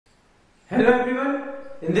Hello everyone,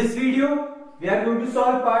 in this video we are going to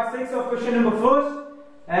solve part 6 of question number 1,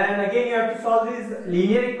 and again you have to solve this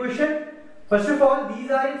linear equation. First of all, these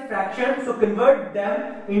are in fractions, so convert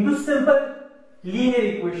them into simple linear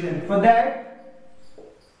equation. For that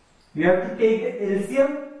we have to take the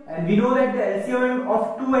LCM, and we know that the LCM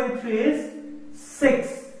of 2 and 3 is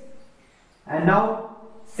 6, and now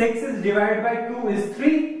 6 is divided by 2 is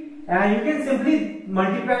 3, and you can simply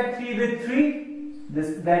multiply 3 with 3.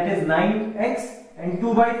 That is 9x, and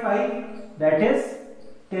 2 by 5, that is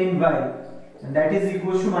 10y, and that is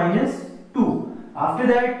equals to minus 2. After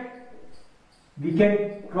that we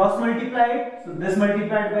can cross multiply it, so this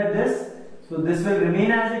multiplied by this, so this will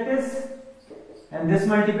remain as it is, and this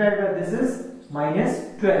multiplied by this is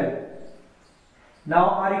minus 12. Now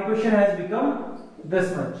our equation has become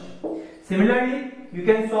this much. Similarly, you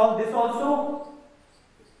can solve this also.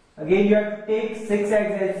 Again you have to take 6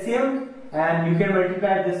 as LCM, and you can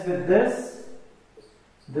multiply this with this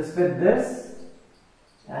with this,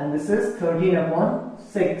 and this is 13 upon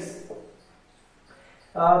 6.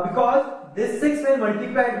 Because this 6 when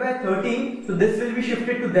multiplied by 13, so this will be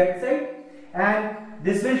shifted to that side, and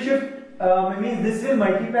this will shift, means this will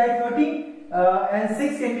multiply 13, and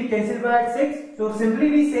 6 can be cancelled by 6. So simply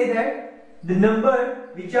we say that the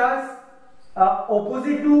number which are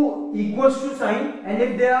opposite to equals to sign, and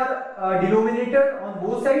if they are denominator on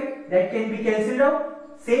both sides, that can be cancelled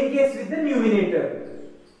out. Same case with the numerator.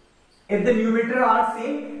 If the numerator are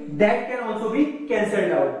same, that can also be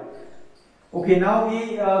cancelled out. Okay, now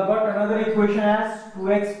we got another equation as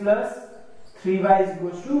 2x plus 3y is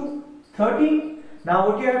equals to 13. Now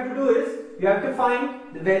what you have to do is, you have to find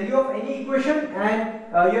the value of any equation,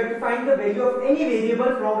 and you have to find the value of any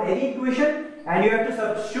variable from any equation, and you have to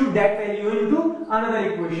substitute that value into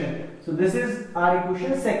another equation. So this is our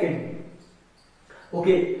equation second.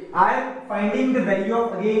 Okay, I am finding the value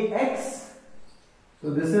of again x. So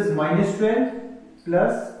this is minus 12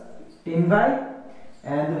 plus 10y,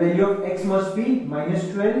 and the value of x must be minus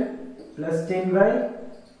 12 plus 10y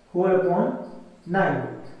whole upon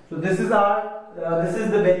 9. So this is our this is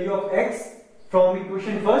the value of x from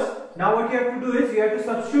equation first. Now what you have to do is, you have to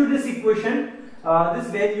substitute this equation, this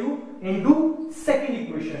value into second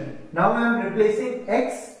equation. Now I am replacing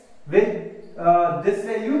x with this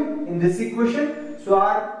value in this equation. So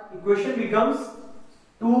our equation becomes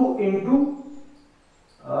 2 into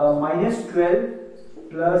minus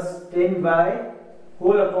 12 plus 10y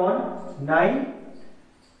whole upon 9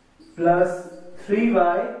 plus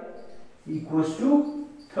 3y equals to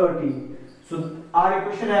 30. So our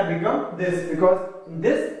equation has become this, because in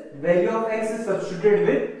this value of x is substituted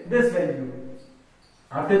with this value.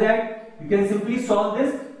 After that you can simply solve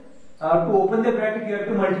this. To open the bracket you have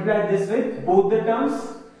to multiply this with both the terms.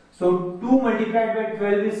 So 2 multiplied by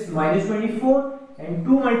 12 is minus 24, and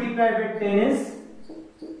 2 multiplied by 10 is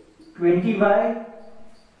 20y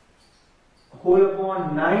whole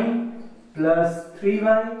upon 9 plus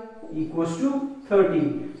 3y equals to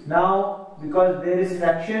 30. Now because there is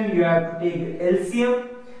fraction, you have to take the LCM.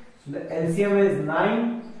 So the LCM is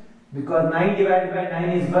 9, because 9 divided by 9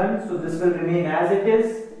 is 1, so this will remain as it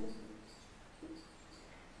is,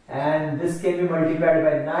 and this can be multiplied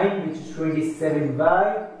by 9, which is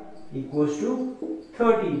 27y equals to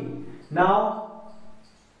 30. Now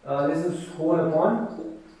this is whole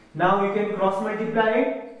upon, now you can cross multiply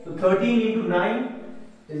it. So 13 into 9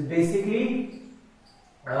 is basically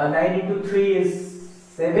 9 into 3 is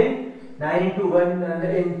 7, 9 into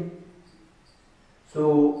 1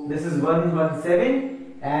 so this is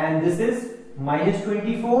 117, and this is minus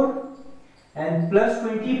 24, and plus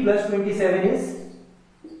 20 plus 27 is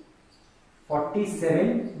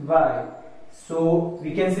 47y. So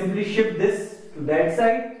we can simply shift this to that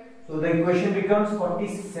side. So the equation becomes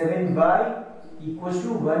 47y equals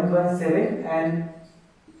to 117, and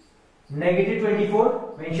negative 24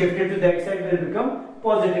 when shifted to that side will become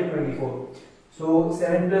positive 24. So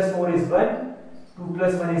 7 plus 4 is 1, 2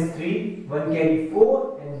 plus 1 is 3, 1 carry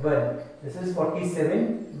 4 and 1. This is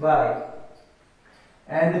 47y.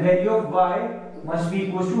 And the value of y must be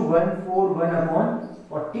equals to 141 upon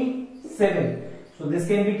 47. So this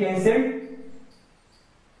can be cancelled.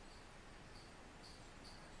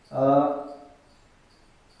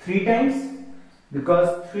 3 times,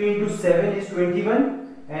 because 3 into 7 is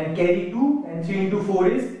 21, and carry 2, and 3 into 4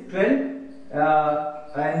 is 12,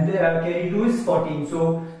 and carry 2 is 14.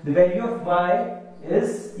 So the value of y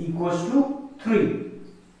is equals to 3.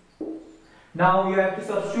 Now you have to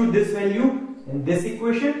substitute this value in this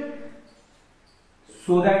equation,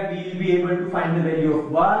 so that we will be able to find the value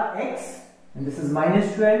of x, and this is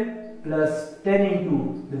minus 12 plus 10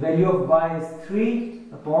 into the value of y is 3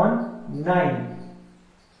 upon 9.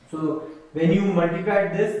 So when you multiply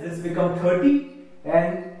this becomes 30,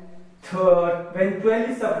 and when 12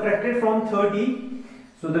 is subtracted from 30,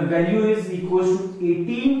 so the value is equals to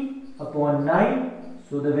 18 upon 9,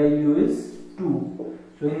 so the value is 2.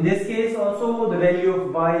 So in this case also the value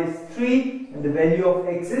of y is 3 and the value of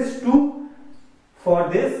x is 2 for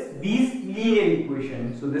these linear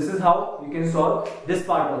equations. So this is how you can solve this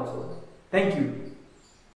part also. Thank you.